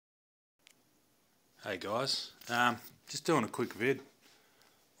Hey guys, just doing a quick vid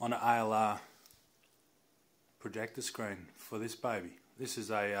on an ALR projector screen for this baby. This is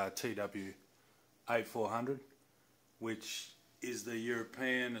a TW8400, which is the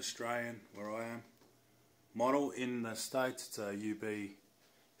European, Australian, where I am, model. In the States it's a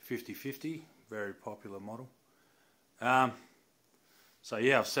UB5050, very popular model. So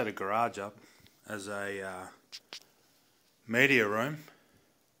yeah, I've set a garage up as a media room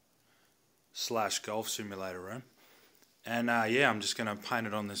 / golf simulator room, and yeah, I'm just going to paint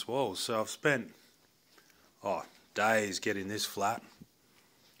it on this wall. So I've spent days getting this flat,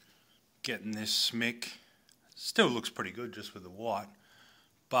 getting this smick. Still looks pretty good just with the white,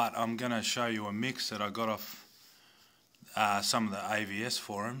 but I'm going to show you a mix that I got off some of the AVS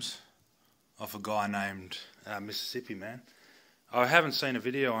forums off a guy named Mississippi Man. I haven't seen a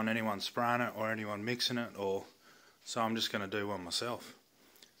video on anyone spraying it or anyone mixing it, so I'm just going to do one myself.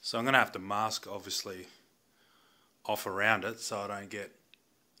 So I'm going to have to mask obviously off around it so I don't get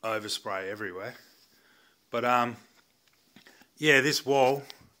overspray everywhere. But yeah, this wall,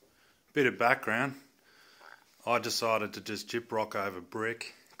 bit of background, I decided to just gyprock over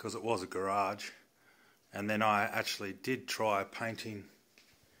brick because it was a garage, and then I actually did try painting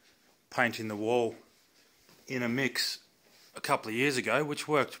the wall in a mix a couple of years ago, which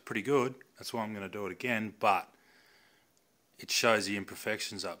worked pretty good. That's why I'm going to do it again, but it shows the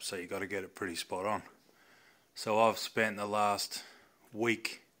imperfections up, so you got to get it pretty spot on. So I've spent the last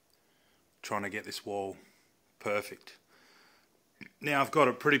week trying to get this wall perfect. Now I've got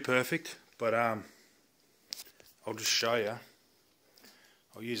it pretty perfect, but I'll just show you.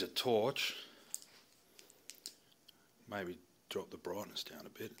 I'll use a torch, maybe drop the brightness down a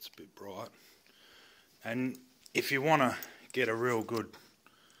bit, it's a bit bright. And if you want to get a real good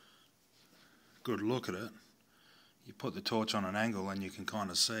look at it, you put the torch on an angle and you can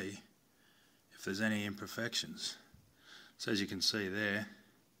kind of see if there's any imperfections. So as you can see there,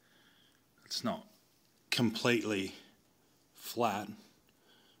 it's not completely flat,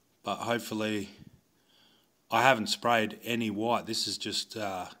 but hopefully I haven't sprayed any white. This is just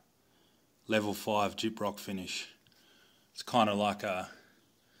level 5 gyprock finish. It's kind of like a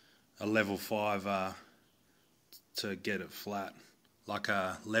level 5 to get it flat, like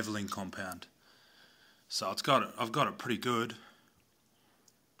a leveling compound. So I've got it pretty good,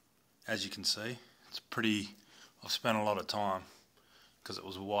 as you can see. It's pretty. I've spent a lot of time because it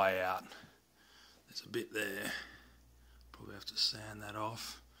was way out. There's a bit there. Probably have to sand that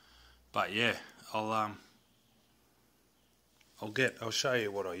off. But yeah, I'll show you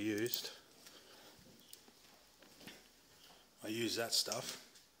what I used. I used that stuff.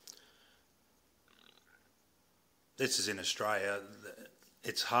 This is in Australia.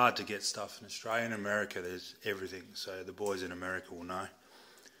 It's hard to get stuff in Australia. In America there's everything, so the boys in America will know.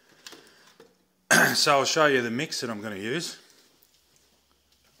 So I'll show you the mix that I'm going to use.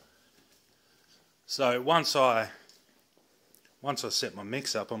 So once I set my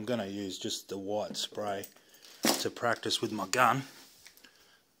mix up, I'm going to use just the white spray to practice with my gun.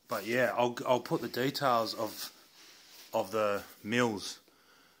 But yeah, I'll put the details of the mils,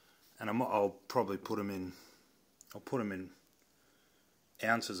 and I'll probably put them in. I'll put them in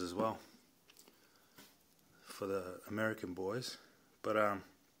ounces as well for the American boys. But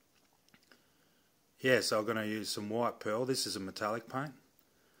yeah, so I'm going to use some white pearl. This is a metallic paint.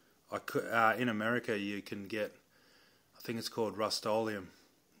 In America you can get, I think it's called Rust-Oleum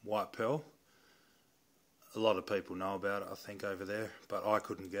white pearl. A lot of people know about it, I think, over there, but I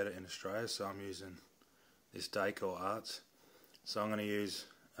couldn't get it in Australia, so I'm using this Decor Arts. So I'm going to use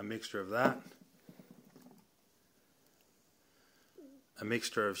a mixture of that, a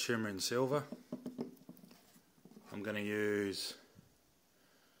mixture of shimmering silver. I'm going to use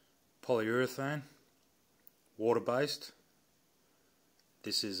polyurethane, water-based.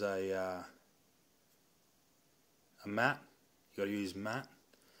 This is a matte. You got to use matte.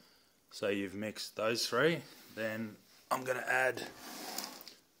 So you've mixed those three. Then I'm going to add.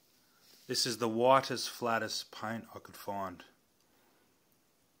 This is the whitest, flattest paint I could find.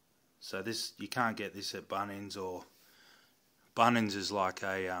 So this, you can't get this at Bunnings, or Bunnings is like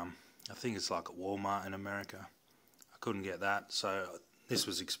a, I think it's like a Walmart in America. I couldn't get that, so this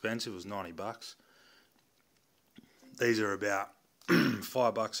was expensive. It was $90. These are about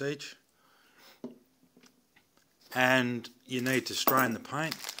 $5 each. And you need to strain the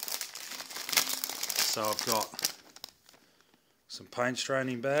paint. So I've got some paint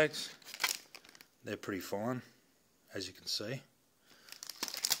straining bags. They're pretty fine, as you can see.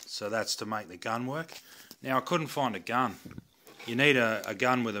 So that's to make the gun work. Now I couldn't find a gun. You need a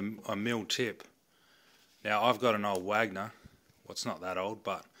gun with a mill tip. Now I've got an old Wagner. Well, it's not that old,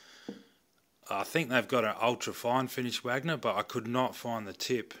 but I think they've got an ultra fine finish Wagner, but I could not find the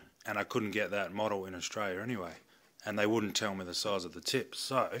tip, and I couldn't get that model in Australia anyway, and they wouldn't tell me the size of the tip.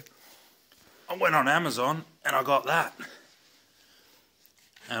 So I went on Amazon and I got that.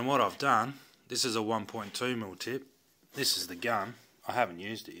 And what I've done, this is a 1.2mm tip. This is the gun. I haven't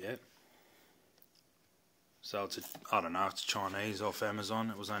used it yet. So it's I don't know, it's Chinese off Amazon.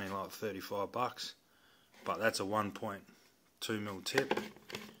 It was only like 35 bucks. But that's a 1.2mm tip.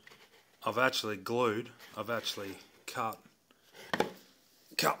 I've actually cut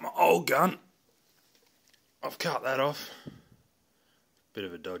my old gun. I've cut that off. Bit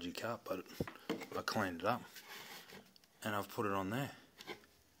of a dodgy cut, but I cleaned it up. And I've put it on there.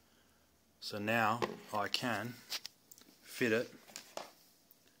 So now I can fit it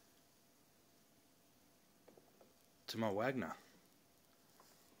to my Wagner.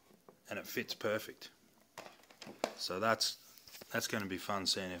 And it fits perfect. So that's going to be fun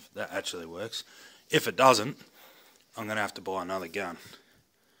seeing if that actually works. If it doesn't, I'm going to have to buy another gun.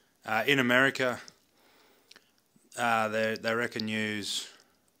 In America, they reckon use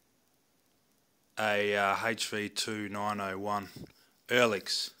a HV2901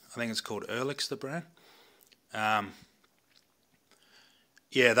 Ehrlichs. I think it's called Ehrlichs, the brand.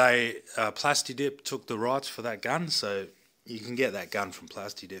 Yeah, Plastidip took the rights for that gun, so you can get that gun from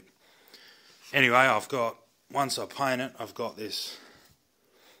Plastidip. Anyway, once I paint it, I've got this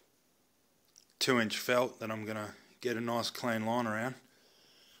 2-inch felt that I'm going to get a nice clean line around.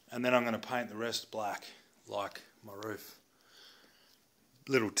 And then I'm going to paint the rest black, like my roof.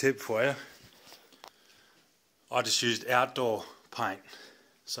 Little tip for you. I just used outdoor paint,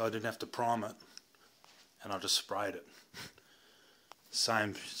 so I didn't have to prime it. And I just sprayed it.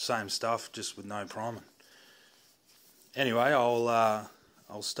 Same stuff, just with no priming. Anyway, I'll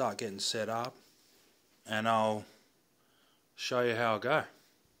start getting set up, and I'll show you how I go.